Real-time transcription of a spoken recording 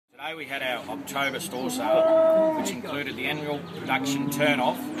Today we had our October store sale, which included the annual production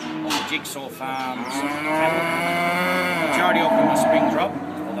turn-off of the Jigsaw Farms cattle. The majority of them were spring drop,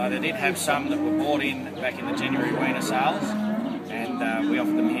 although they did have some that were bought in back in the January weaner sales, and we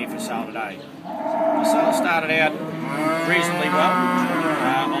offered them here for sale today. The sale started out reasonably well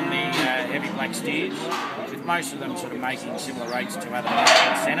on the heavy black steers, with most of them sort of making similar rates to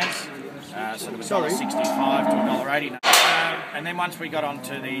other centres, sort of $1.65 to $1.80. And then once we got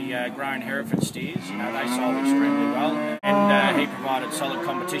onto the grown Hereford steers, you know, they sold extremely well, and he provided solid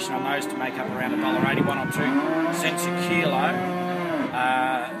competition on those to make up around $1.80, 1 or 2 cents a kilo,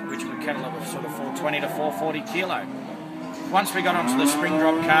 which were cattle that were sort of $4.20 to $4.40 kilo. Once we got onto the spring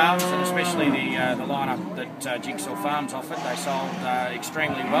drop calves, and especially the lineup that Jigsaw Farms offered, they sold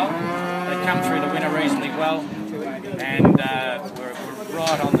extremely well. They come through the winter reasonably well, and were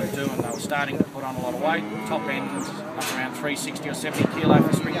right on the do, and they were starting to put on a lot of weight. Top end up around 360 or 70 kilo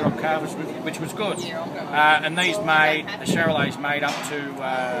for spring drop calves, which was good. And these made, the Charolais made up to,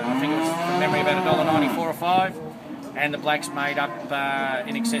 I think it was from memory, about $1.94 or $5, and the blacks made up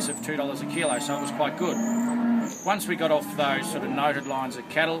in excess of $2 a kilo, so it was quite good. Once we got off those sort of noted lines of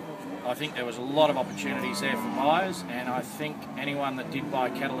cattle, I think there was a lot of opportunities there for buyers, and I think anyone that did buy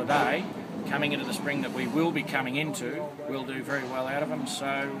cattle today, coming into the spring that we will be coming into, will do very well out of them,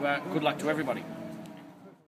 so good luck to everybody.